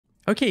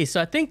Okay,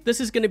 so I think this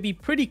is going to be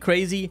pretty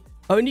crazy,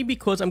 only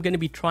because I'm going to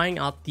be trying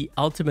out the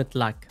ultimate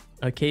luck.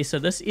 Okay, so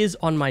this is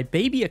on my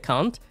baby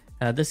account.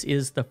 This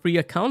is the free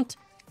account,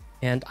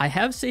 and I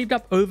have saved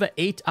up over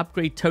 8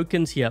 upgrade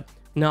tokens here.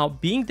 Now,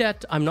 being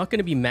that I'm not going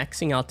to be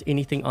maxing out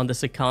anything on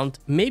this account,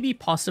 maybe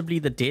possibly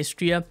the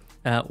Destria,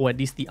 or at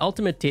least the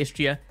ultimate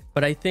Destria,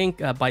 but I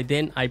think by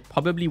then I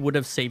probably would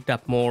have saved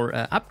up more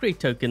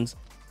upgrade tokens.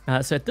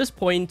 So at this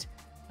point,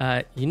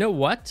 you know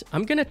what?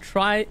 I'm going to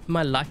try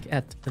my luck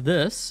at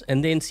this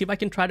and then see if I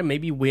can try to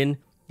maybe win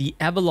the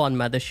Avalon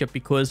mothership,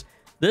 because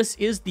this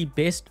is the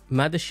best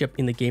mothership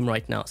in the game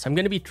right now. So I'm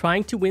going to be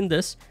trying to win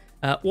this.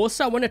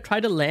 Also, I want to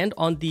try to land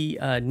on the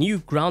new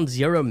Ground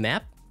Zero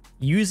map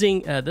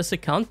using this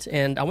account,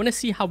 and I want to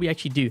see how we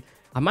actually do.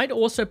 I might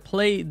also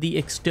play the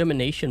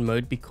extermination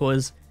mode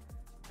because,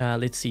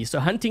 let's see. So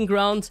hunting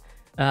grounds,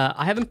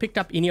 I haven't picked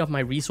up any of my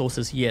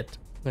resources yet.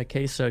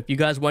 Okay, so if you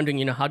guys are wondering,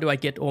 you know, how do I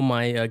get all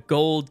my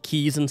gold,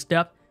 keys and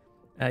stuff?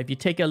 If you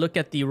take a look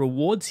at the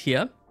rewards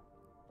here.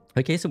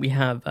 Okay, so we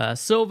have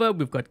silver,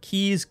 we've got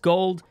keys,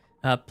 gold,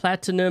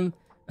 platinum,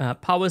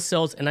 power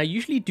cells, and I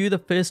usually do the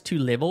first 2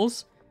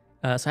 levels.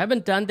 So I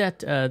haven't done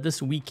that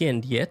this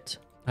weekend yet.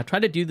 I try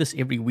to do this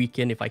every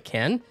weekend if I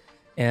can.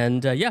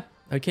 And yeah,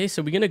 okay,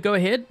 so we're going to go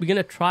ahead. We're going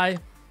to try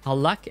our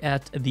luck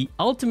at the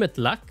ultimate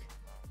luck.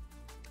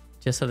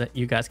 Just so that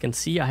you guys can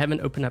see, I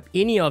haven't opened up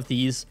any of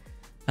these.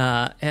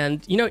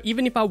 And, you know,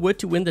 even if I were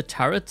to win the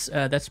turrets,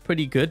 that's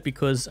pretty good,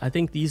 because I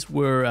think these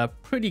were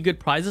pretty good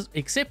prizes,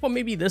 except for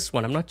maybe this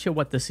one. I'm not sure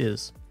what this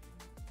is.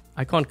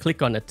 I can't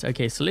click on it.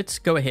 Okay, so let's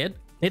go ahead.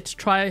 Let's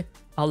try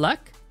our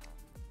luck.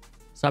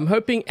 So I'm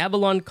hoping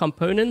Avalon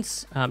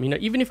components, you know,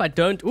 even if I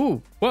don't...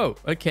 Ooh, whoa,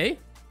 okay.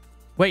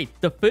 Wait,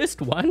 the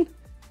first one?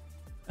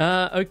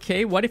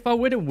 Okay, what if I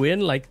were to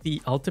win, like,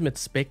 the Ultimate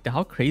Spectre?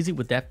 How crazy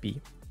would that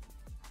be?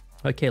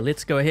 Okay,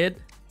 let's go ahead.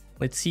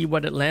 Let's see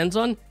what it lands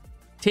on.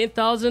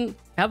 10,000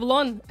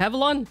 Avalon?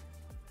 Avalon?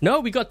 No,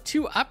 we got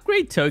 2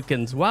 upgrade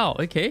tokens. Wow,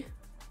 okay.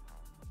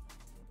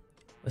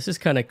 This is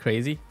kind of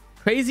crazy.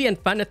 Crazy and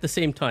fun at the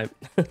same time.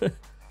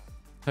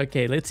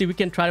 Okay, let's see if we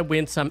can try to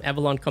win some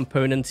Avalon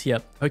components here.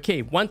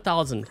 Okay,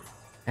 1,000.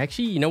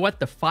 Actually, you know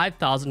what? The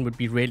 5,000 would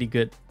be really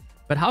good.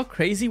 But how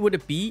crazy would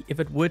it be if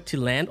it were to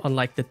land on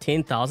like the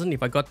 10,000?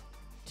 If I got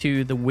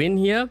to the win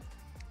here.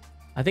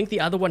 I think the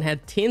other one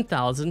had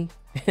 10,000.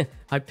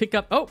 I pick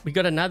up... Oh, we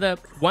got another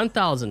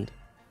 1,000.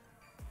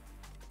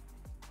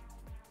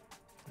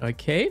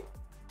 Okay.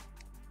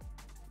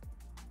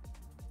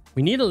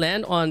 We need to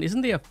land on...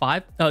 Isn't there a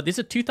 5... Oh, there's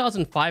a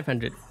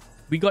 2,500.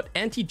 We got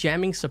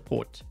anti-jamming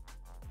support.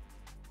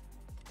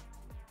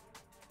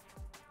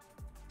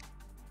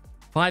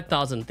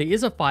 5,000. There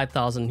is a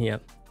 5,000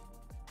 here.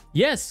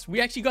 Yes, we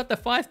actually got the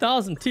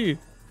 5,000 too.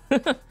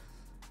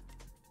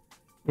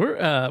 We're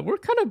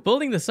kind of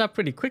building this up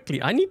pretty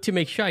quickly. I need to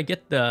make sure I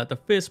get the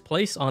first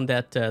place on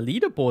that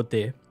leaderboard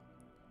there.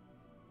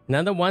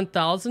 Another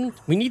 1,000.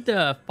 We need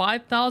the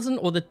 5,000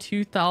 or the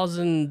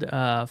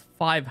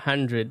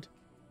 2,500.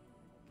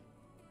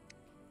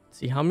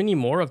 See, how many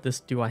more of this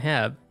do I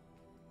have?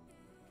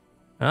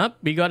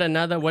 We got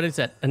another, what is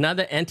that?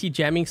 Another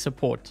anti-jamming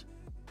support.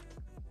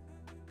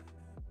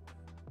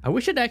 I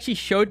wish it actually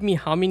showed me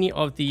how many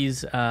of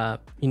these,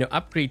 you know,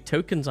 upgrade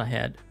tokens I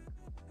had.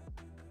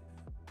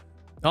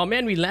 Oh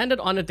man, we landed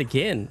on it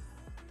again.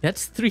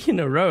 That's 3 in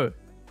a row.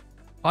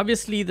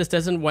 Obviously, this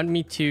doesn't want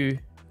me to...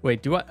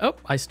 Wait, do I... Oh,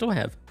 I still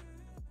have.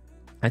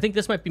 I think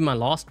this might be my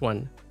last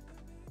one.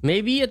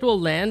 Maybe it will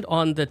land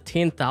on the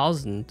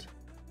 10,000.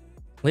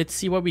 Let's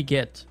see what we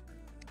get.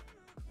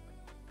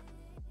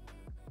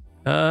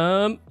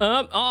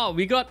 Oh,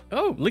 we got...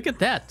 Oh, look at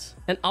that.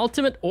 An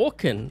ultimate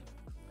Orkin.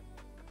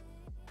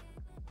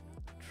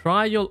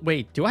 Trial...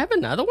 Wait, do I have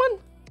another one?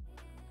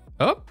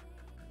 Oh.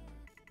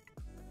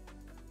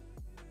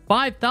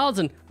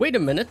 5,000. Wait a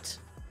minute.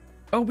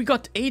 Oh, we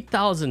got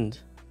 8,000.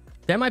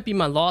 That might be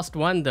my last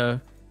one, though.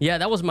 Yeah,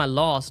 that was my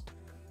last.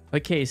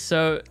 Okay,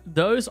 so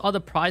those are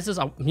the prizes.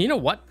 You know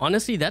what?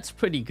 Honestly, that's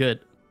pretty good.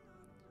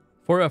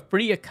 For a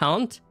free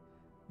account,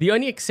 the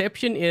only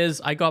exception is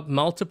I got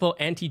multiple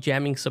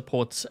anti-jamming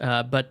supports.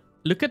 But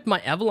look at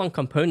my Avalon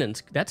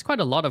components. That's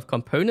quite a lot of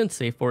components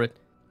there for it.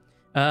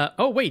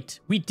 Oh, wait.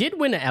 We did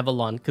win an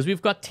Avalon because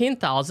we've got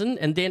 10,000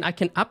 and then I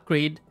can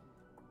upgrade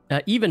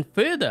even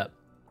further.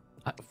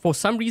 For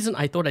some reason,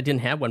 I thought I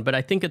didn't have one, but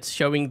I think it's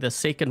showing the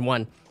second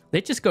one.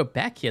 Let's just go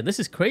back here. This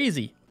is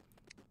crazy.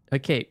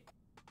 Okay.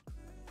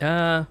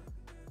 Let's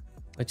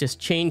just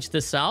change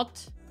this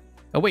out.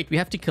 Oh, wait. We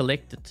have to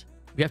collect it.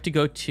 We have to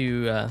go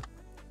to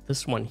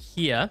this one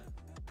here.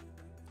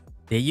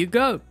 There you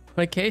go.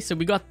 Okay, so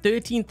we got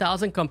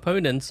 13,000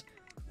 components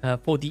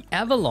for the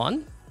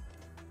Avalon.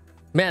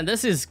 Man,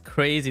 this is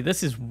crazy.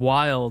 This is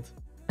wild.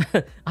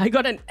 I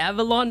got an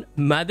Avalon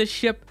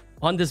mothership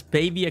on this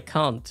baby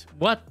account.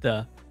 What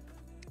the?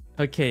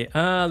 Okay,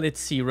 let's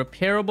see.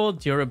 Repairable,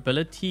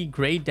 durability,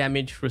 gray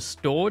damage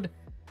restored.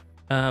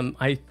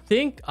 I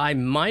think I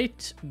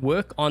might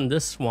work on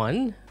this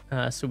one.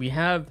 So we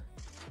have...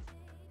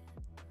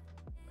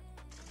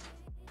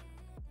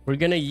 we're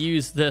going to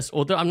use this.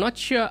 Although I'm not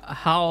sure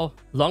how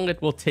long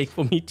it will take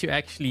for me to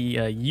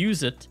actually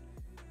use it.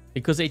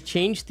 Because they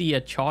changed the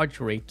charge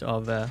rate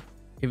of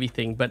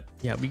everything. But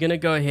yeah, we're going to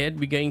go ahead.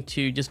 We're going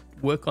to just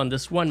work on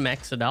this one,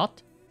 max it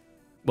out.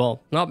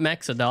 Well, not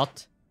max it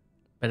out,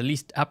 but at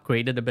least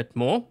upgrade it a bit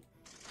more.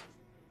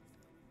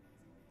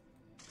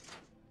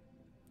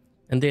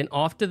 And then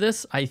after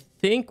this, I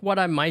think what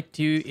I might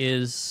do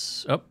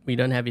is... Oh, we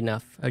don't have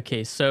enough.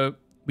 Okay, so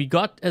we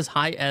got as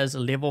high as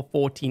level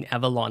 14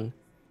 Avalon.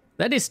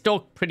 That is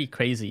still pretty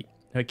crazy.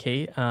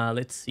 Okay,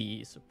 let's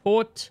see.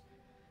 Support.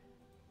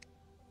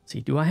 Let's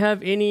see, do I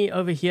have any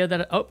over here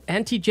that... Oh,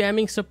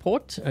 anti-jamming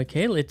support.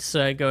 Okay, let's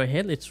go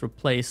ahead. Let's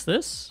replace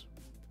this.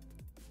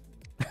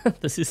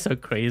 This is so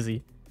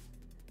crazy.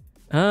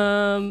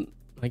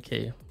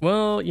 Okay,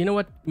 well, you know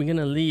what? We're going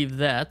to leave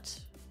that.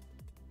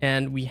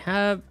 And we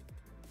have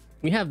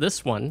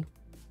this one.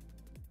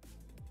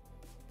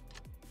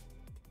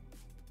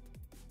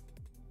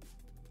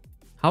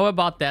 How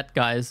about that,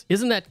 guys?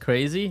 Isn't that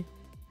crazy?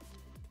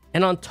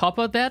 And on top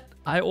of that,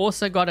 I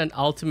also got an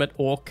ultimate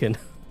Orkin.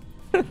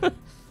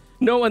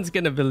 No one's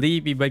going to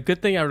believe me, but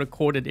good thing I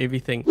recorded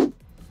everything.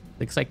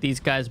 Looks like these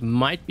guys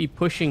might be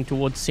pushing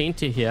towards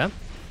center here.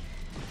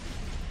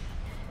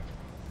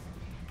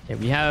 Okay,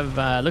 we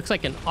have, looks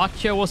like an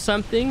Ocho or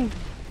something.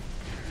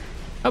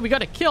 Oh, we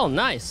got a kill.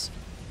 Nice.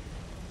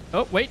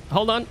 Oh, wait,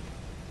 hold on.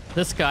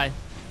 This guy.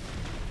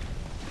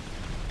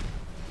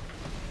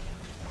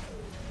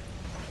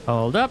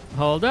 Hold up,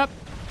 hold up.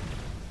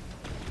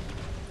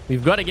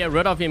 We've got to get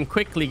rid of him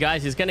quickly,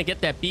 guys. He's going to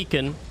get that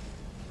beacon.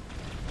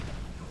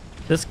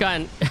 This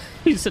guy,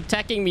 he's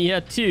attacking me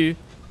here too.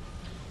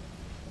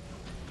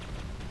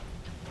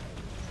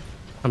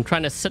 I'm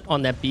trying to sit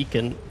on that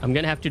beacon. I'm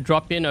going to have to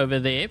drop in over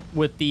there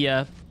with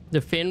the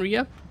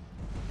Fenrir.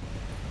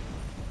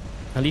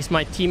 At least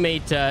my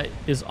teammate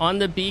is on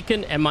the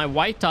beacon, and my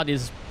whiteout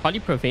is probably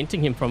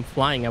preventing him from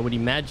flying, I would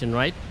imagine,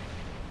 right?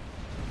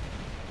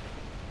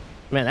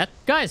 Man, that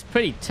guy is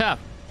pretty tough.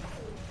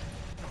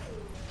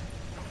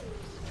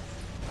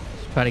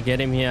 Let's try to get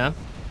him here.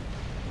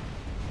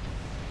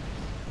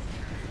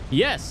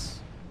 Yes!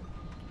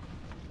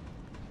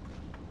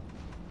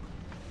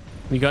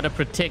 We gotta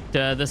protect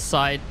this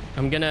side.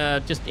 I'm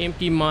gonna just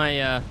empty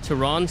my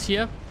Tyrans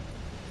here.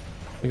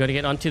 We gotta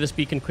get onto this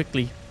beacon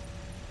quickly.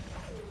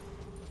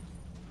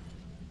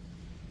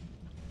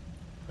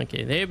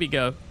 Okay, there we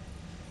go.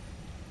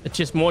 It's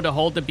just more to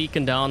hold the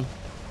beacon down.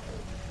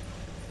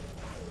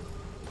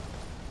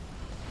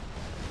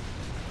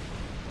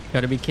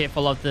 Gotta be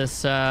careful of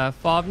this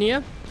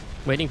Fafnir.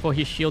 Waiting for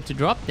his shield to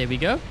drop. There we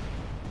go.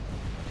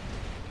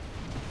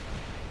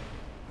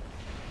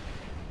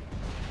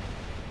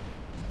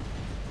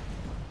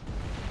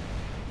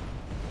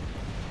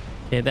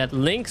 Okay, that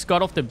Lynx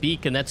got off the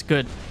beacon. That's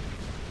good.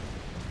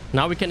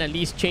 Now we can at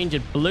least change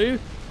it blue.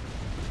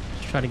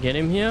 Let's try to get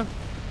him here.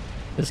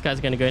 This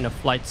guy's going to go in a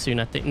flight soon,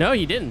 I think. No,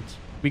 he didn't.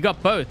 We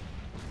got both.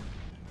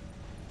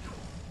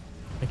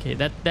 Okay,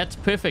 that's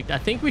perfect. I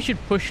think we should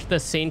push the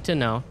center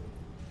now.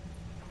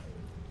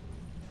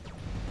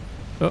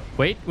 Oh,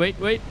 wait.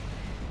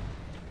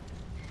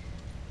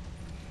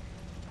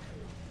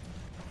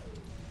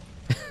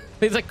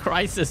 There's a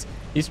crisis.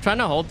 He's trying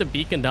to hold the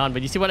beacon down,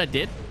 but you see what I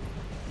did?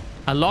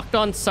 I locked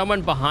on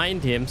someone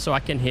behind him so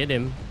I can hit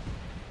him.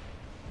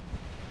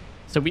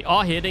 So we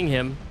are hitting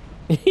him.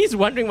 He's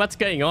wondering what's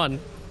going on.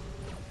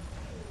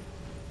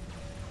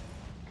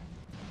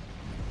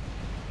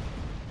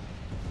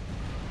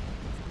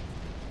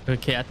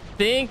 Okay, I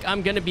think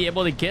I'm going to be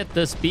able to get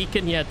this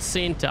beacon here at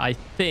center, I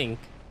think.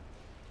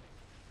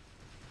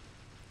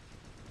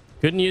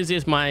 Good news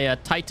is my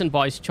Titan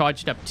bar is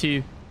charged up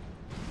too.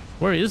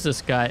 Where is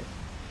this guy?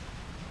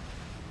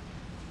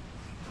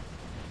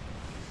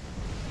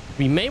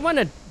 We may want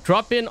to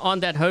drop in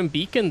on that home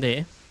beacon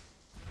there.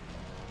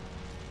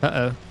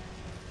 Uh-oh.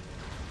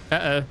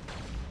 Uh-oh.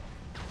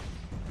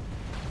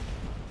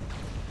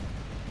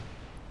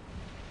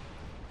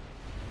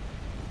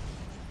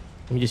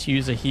 Let me just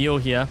use a heal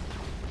here.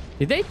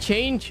 Did they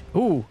change?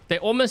 Ooh, they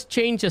almost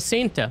changed the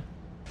center.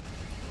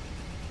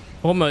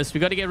 Almost. We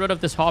got to get rid of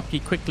this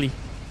harpy quickly.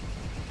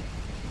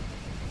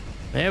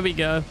 There we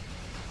go.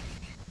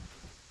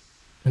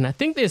 And I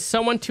think there's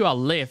someone to our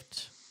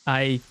left.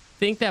 I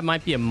think that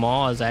might be a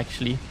Mars,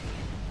 actually.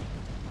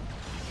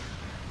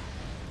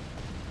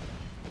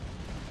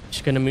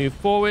 Just going to move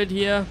forward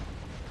here.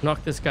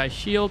 Knock this guy's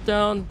shield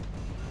down.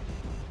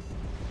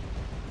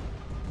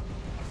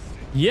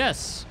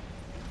 Yes.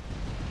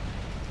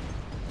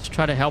 Let's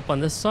try to help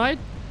on this side.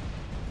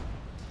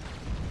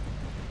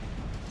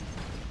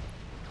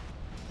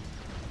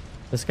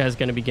 This guy's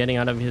going to be getting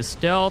out of his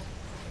stealth.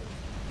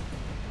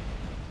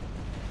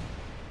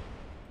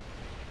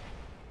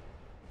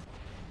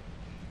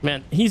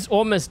 Man, he's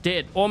almost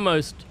dead.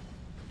 Almost.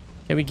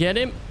 Can we get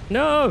him?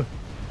 No.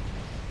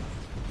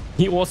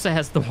 He also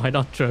has the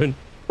whiteout drone.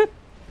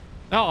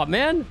 Oh,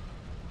 man.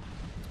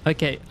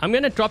 Okay, I'm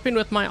going to drop in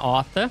with my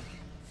Arthur.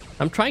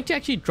 I'm trying to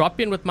actually drop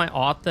in with my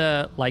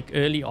Arthur like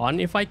early on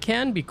if I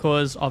can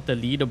because of the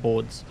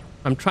leaderboards.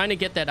 I'm trying to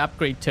get that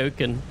upgrade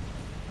token.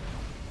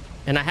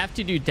 And I have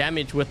to do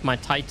damage with my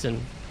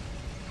Titan.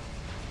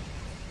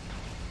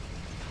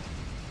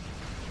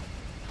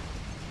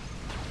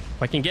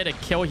 If I can get a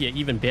kill here,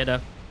 even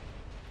better.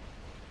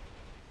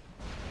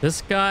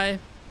 This guy.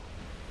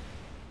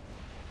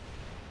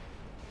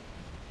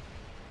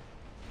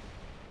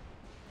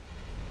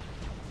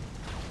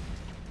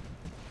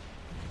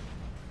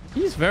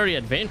 He's very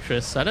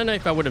adventurous. I don't know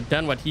if I would have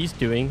done what he's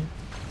doing.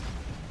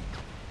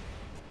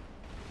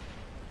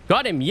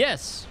 Got him,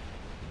 yes.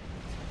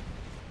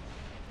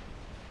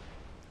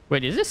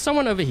 Wait, is there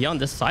someone over here on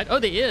this side? Oh,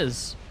 there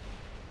is.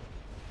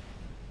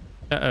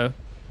 Uh-oh.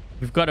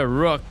 We've got a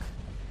rook.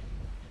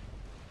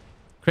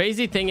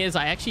 Crazy thing is,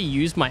 I actually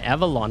used my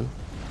Avalon.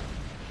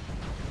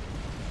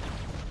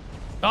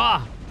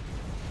 Ah!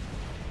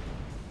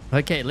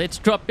 Okay, let's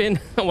drop in.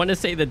 I want to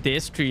say the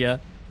Destria.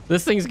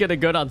 This thing's going to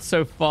go down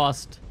so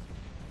fast.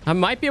 I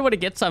might be able to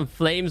get some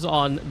flames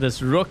on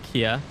this rook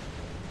here.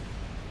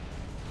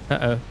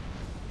 Uh-oh.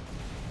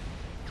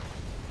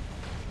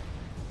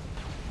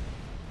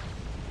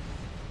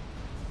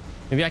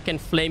 Maybe I can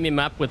flame him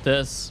up with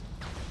this.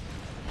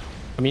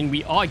 I mean,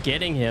 we are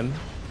getting him.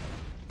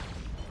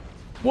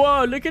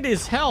 Whoa, look at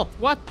his health.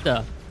 What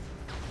the?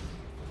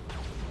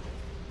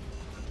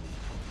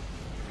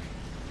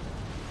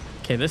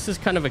 Okay, this is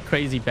kind of a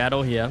crazy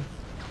battle here.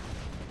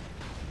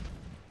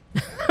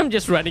 I'm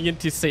just running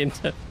into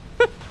center.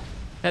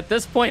 At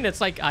this point,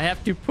 it's like I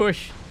have to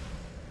push.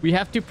 We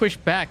have to push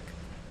back.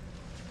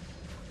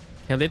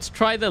 Okay, let's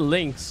try the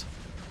links.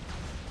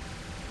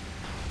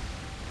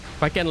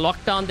 If I can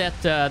lock down that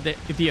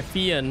the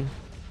Athenian.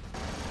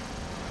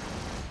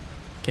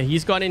 Okay,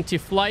 he's gone into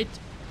flight.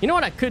 You know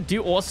what I could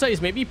do also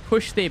is maybe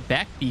push their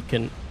back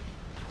beacon.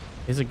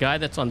 There's a guy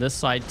that's on this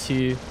side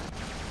too.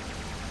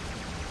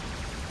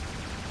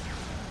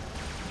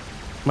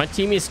 My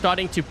team is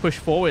starting to push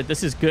forward.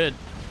 This is good.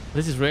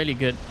 This is really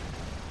good.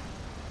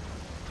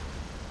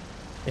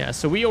 Yeah,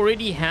 so we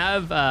already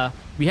have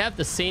we have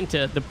the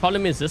center. The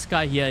problem is this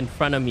guy here in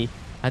front of me.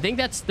 I think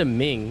that's the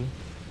Ming.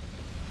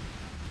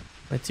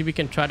 Let's see if we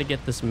can try to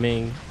get this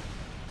Ming.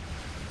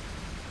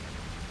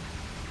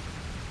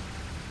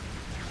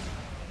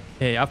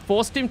 Okay, I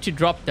forced him to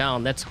drop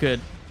down. That's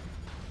good.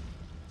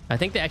 I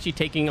think they're actually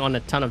taking on a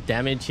ton of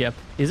damage here.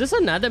 Is this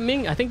another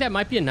Ming? I think that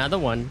might be another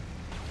one.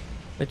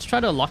 Let's try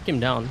to lock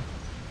him down.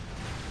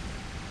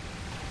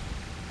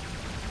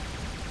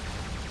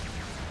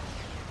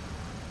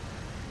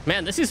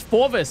 Man, this is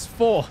 4 vs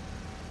 4.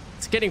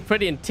 It's getting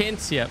pretty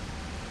intense here.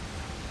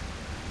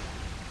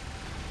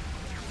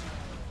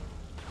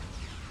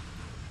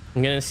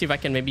 I'm gonna see if I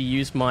can maybe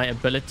use my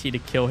ability to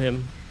kill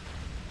him.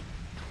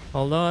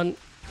 Hold on.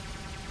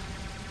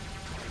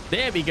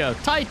 There we go.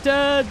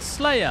 Titan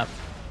Slayer.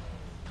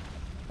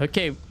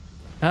 Okay.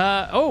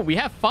 Oh, we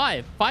have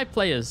 5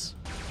 players.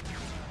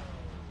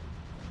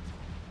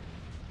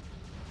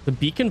 The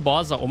beacon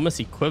bars are almost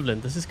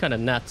equivalent. This is kind of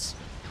nuts.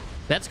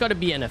 That's got to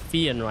be an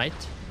Athenian, right?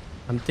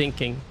 I'm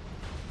thinking.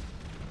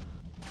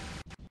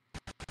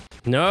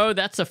 No,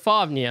 that's a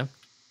Favnia.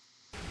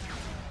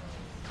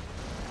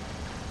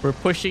 We're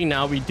pushing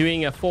now. We're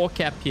doing a 4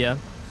 cap here.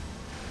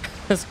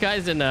 This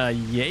guy's in a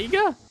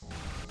Jaeger?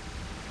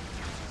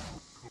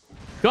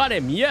 Got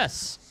him,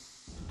 yes.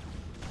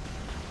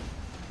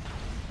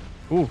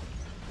 Ooh.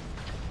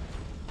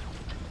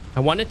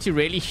 I wanted to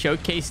really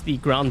showcase the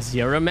Ground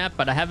Zero map,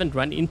 but I haven't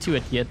run into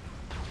it yet.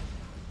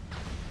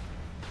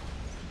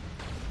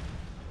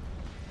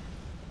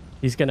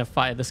 He's gonna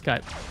fire this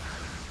guy.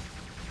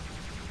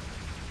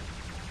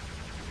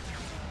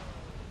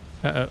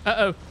 Uh-oh,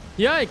 uh-oh.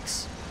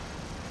 Yikes.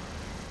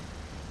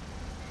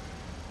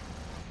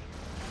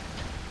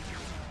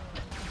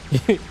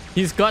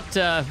 He's got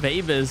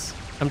Vabers.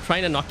 I'm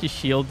trying to knock his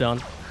shield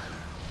down.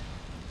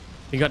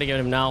 We gotta get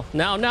him now.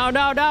 Now, now,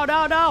 now, now,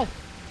 now, now!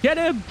 Get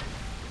him!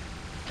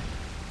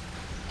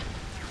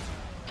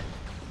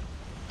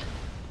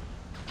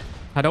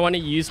 I don't want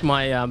to use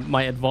my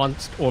my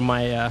advanced or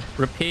my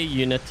repair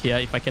unit here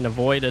if I can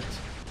avoid it.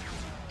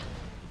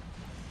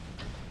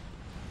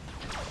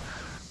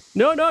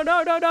 No, no,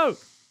 no, no, no!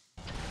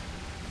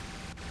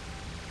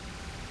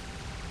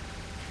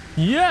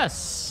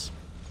 Yes!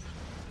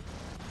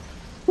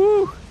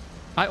 Woo!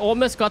 I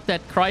almost got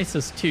that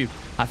crisis too.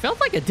 I felt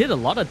like I did a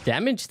lot of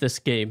damage this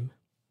game.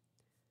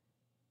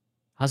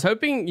 I was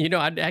hoping, you know,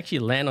 I'd actually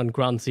land on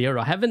Ground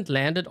Zero. I haven't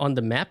landed on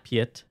the map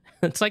yet.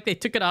 It's like they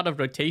took it out of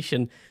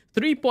rotation.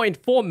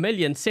 3.4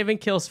 million, 7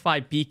 kills,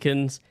 5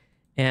 beacons.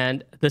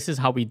 And this is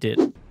how we did.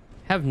 I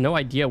have no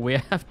idea where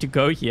I have to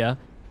go here.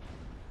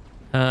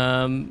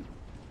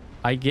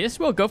 I guess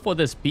we'll go for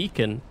this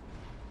beacon.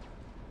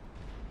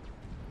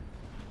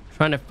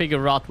 Trying to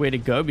figure out where to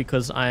go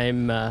because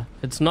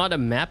it's not a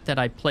map that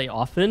I play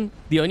often.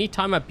 The only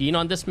time I've been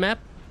on this map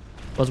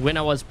was when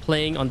I was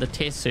playing on the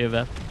test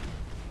server.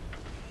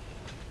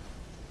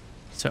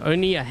 So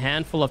only a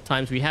handful of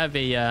times. We have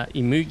a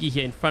Imugi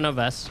here in front of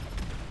us.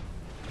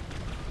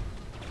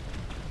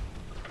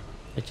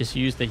 I just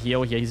used the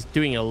heal here. He's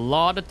doing a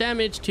lot of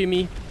damage to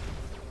me.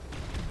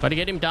 Gotta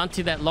get him down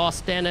to that last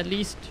stand at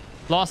least.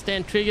 Last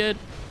stand triggered.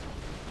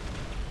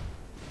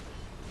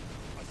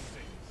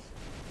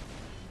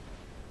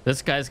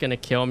 This guy's gonna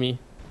kill me.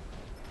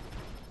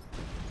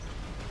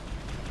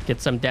 Get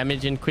some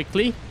damage in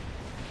quickly.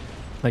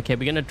 Okay,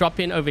 we're gonna drop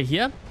in over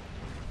here.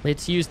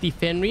 Let's use the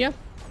Fenrir.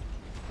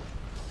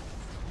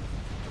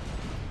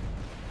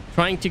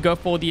 Trying to go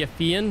for the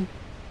Athean.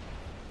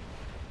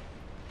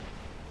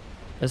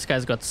 This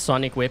guy's got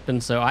sonic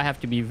weapons, so I have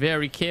to be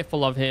very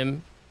careful of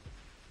him.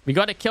 We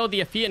gotta kill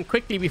the Athean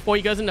quickly before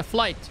he goes into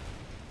flight.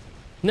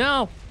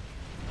 Now.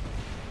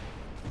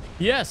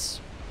 Yes.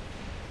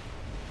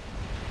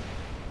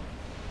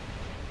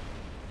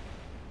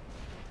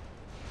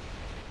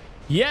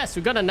 Yes,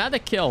 we got another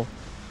kill.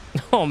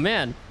 Oh,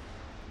 man.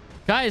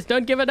 Guys,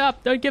 don't give it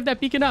up. Don't give that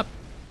beacon up.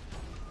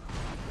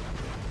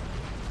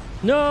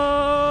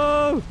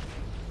 No!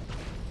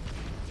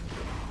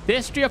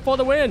 Destria for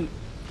the win.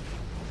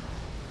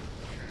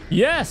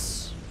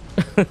 Yes!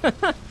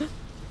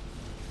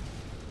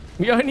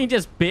 We only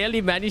just barely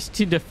managed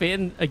to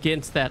defend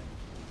against that.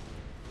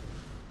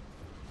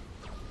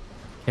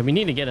 Okay, we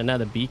need to get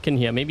another beacon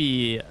here.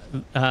 Maybe,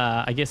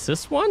 I guess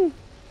this one?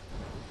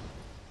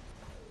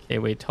 Okay,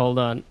 wait, hold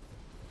on.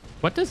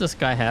 What does this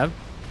guy have?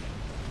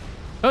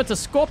 Oh, it's a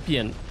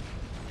scorpion.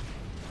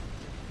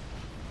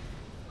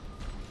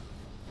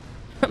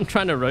 I'm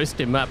trying to roast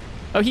him up.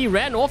 Oh, he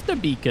ran off the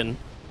beacon.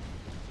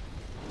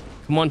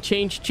 Come on,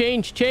 change,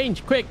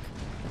 quick.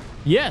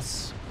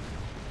 Yes.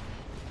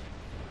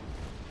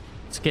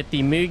 Let's get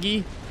the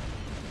Mugi.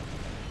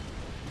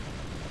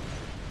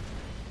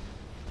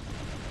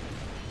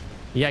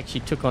 He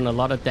actually took on a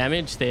lot of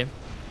damage there.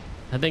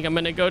 I think I'm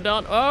going to go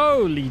down.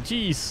 Holy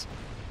jeez.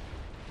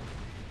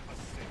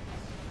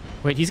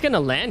 Wait, he's going to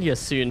land here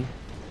soon.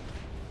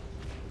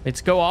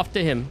 Let's go after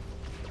him.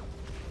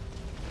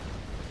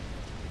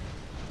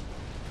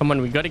 Come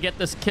on, we got to get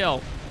this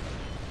kill.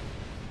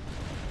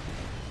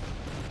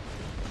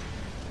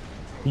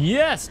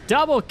 Yes,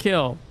 double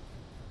kill.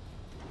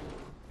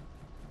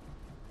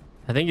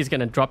 I think he's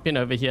going to drop in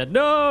over here.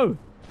 No!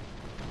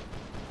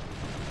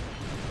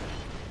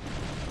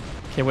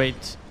 Okay,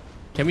 wait.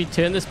 Can we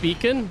turn this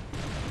beacon?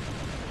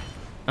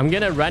 I'm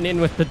going to run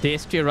in with the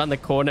Destry around the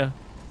corner.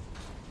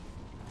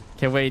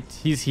 Okay, wait.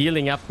 He's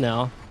healing up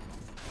now.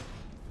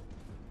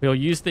 We'll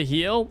use the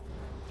heal.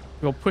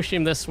 We'll push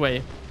him this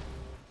way.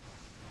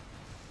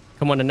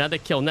 Come on, another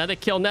kill, another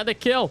kill, another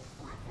kill.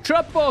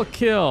 Triple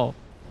kill.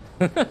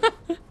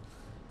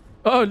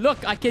 Oh,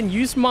 look, I can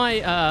use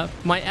my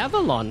my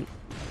Avalon.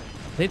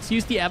 Let's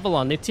use the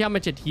Avalon. Let's see how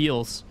much it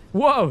heals.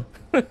 Whoa.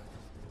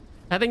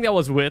 I think that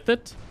was worth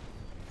it.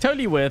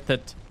 Totally worth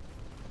it.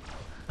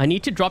 I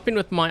need to drop in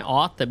with my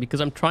Arthur because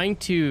I'm trying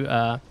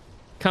to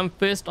come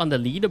first on the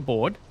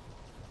leaderboard.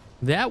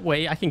 That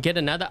way I can get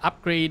another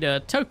upgrade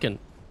token.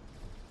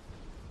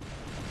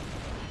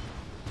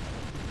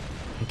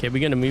 Okay, we're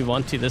going to move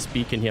on to this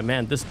beacon here.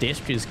 Man, this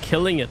Destry is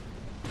killing it.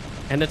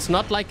 And it's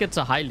not like it's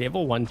a high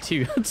level one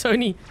too. It's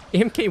only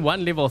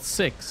MK1 level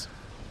 6.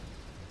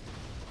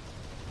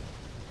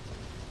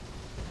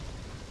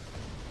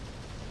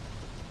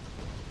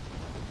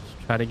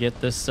 Let's try to get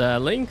this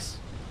Lynx.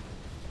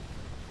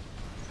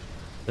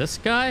 This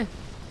guy.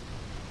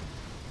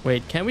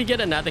 Wait, can we get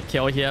another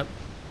kill here?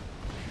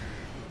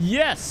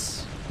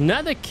 Yes!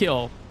 Another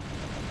kill.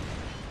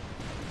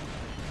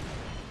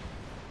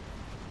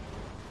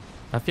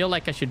 I feel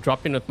like I should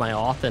drop in with my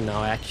Arthur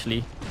now,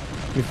 actually,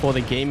 before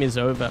the game is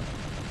over.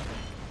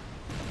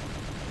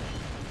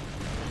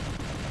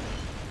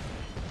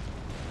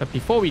 But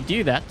before we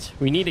do that,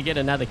 we need to get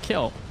another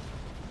kill.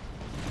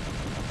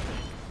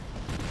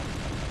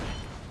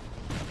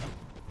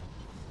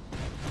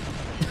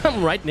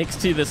 I'm right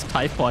next to this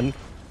Typhon.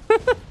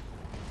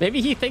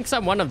 Maybe he thinks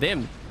I'm one of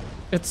them.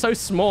 It's so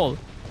small.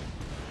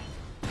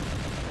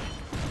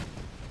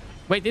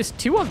 Wait, there's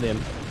two of them.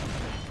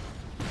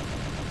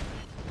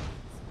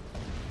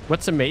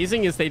 What's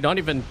amazing is they're not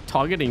even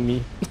targeting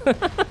me.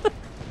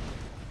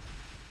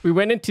 We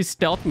went into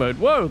stealth mode.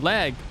 Whoa,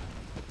 lag.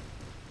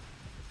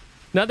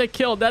 Another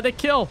kill, another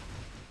kill.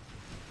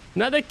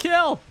 Another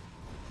kill.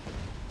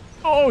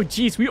 Oh,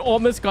 jeez, we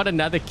almost got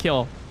another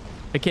kill.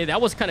 Okay,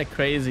 that was kind of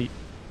crazy.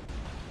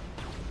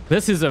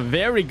 This is a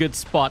very good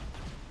spot.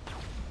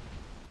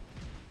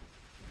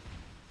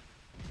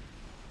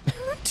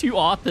 Two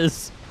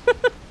Arthurs.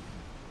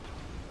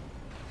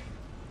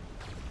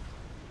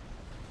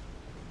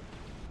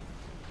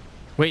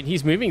 Wait,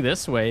 he's moving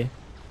this way.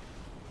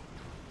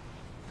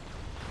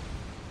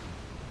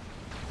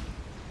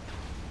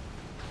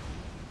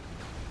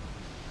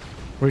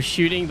 We're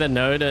shooting the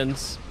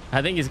Nodens.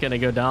 I think he's gonna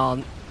go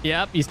down.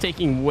 Yep, he's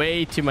taking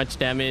way too much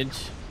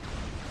damage.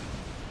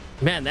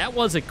 Man, that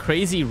was a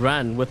crazy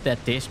run with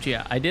that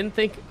Destria. I didn't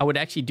think I would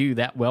actually do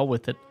that well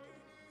with it.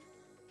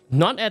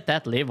 Not at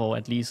that level,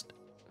 at least.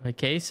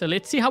 Okay, so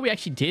let's see how we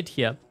actually did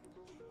here.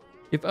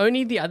 If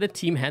only the other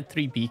team had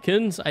 3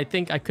 beacons, I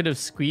think I could have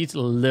squeezed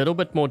a little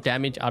bit more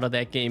damage out of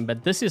that game.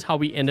 But this is how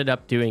we ended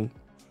up doing.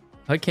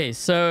 Okay,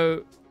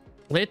 so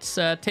let's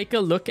take a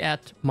look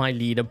at my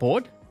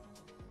leaderboard.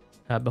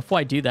 Before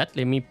I do that,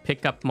 let me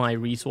pick up my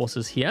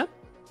resources here.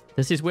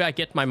 This is where I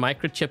get my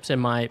microchips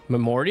and my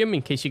memoriam,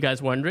 in case you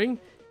guys are wondering.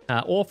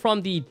 Or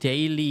from the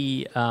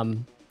daily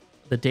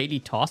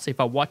tasks. If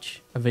I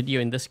watch a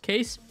video in this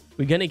case,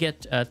 we're going to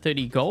get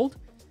 30 gold.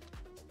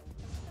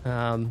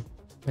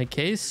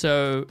 Okay,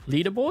 so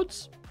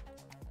leaderboards.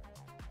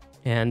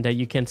 And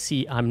you can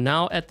see I'm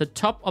now at the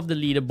top of the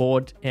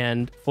leaderboard.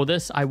 And for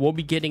this, I will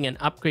be getting an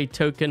upgrade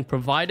token,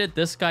 provided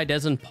this guy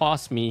doesn't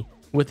pass me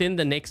within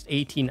the next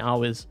 18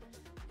 hours.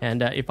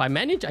 And if I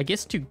manage, I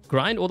guess, to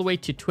grind all the way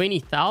to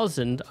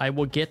 20,000, I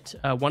will get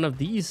one of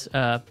these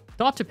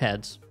starter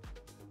pads.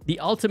 The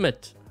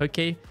ultimate,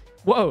 okay?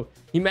 Whoa,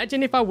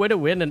 imagine if I were to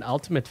win an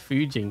ultimate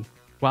Fujing.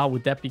 Wow,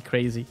 would that be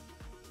crazy?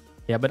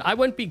 Yeah, but I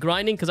won't be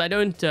grinding because I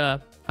don't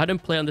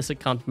play on this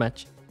account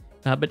much.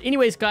 But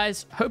anyways,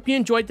 guys, hope you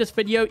enjoyed this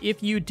video.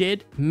 If you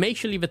did, make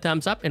sure to leave a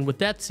thumbs up. And with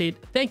that said,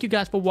 thank you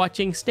guys for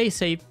watching. Stay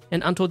safe.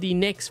 And until the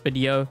next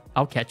video,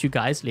 I'll catch you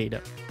guys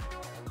later.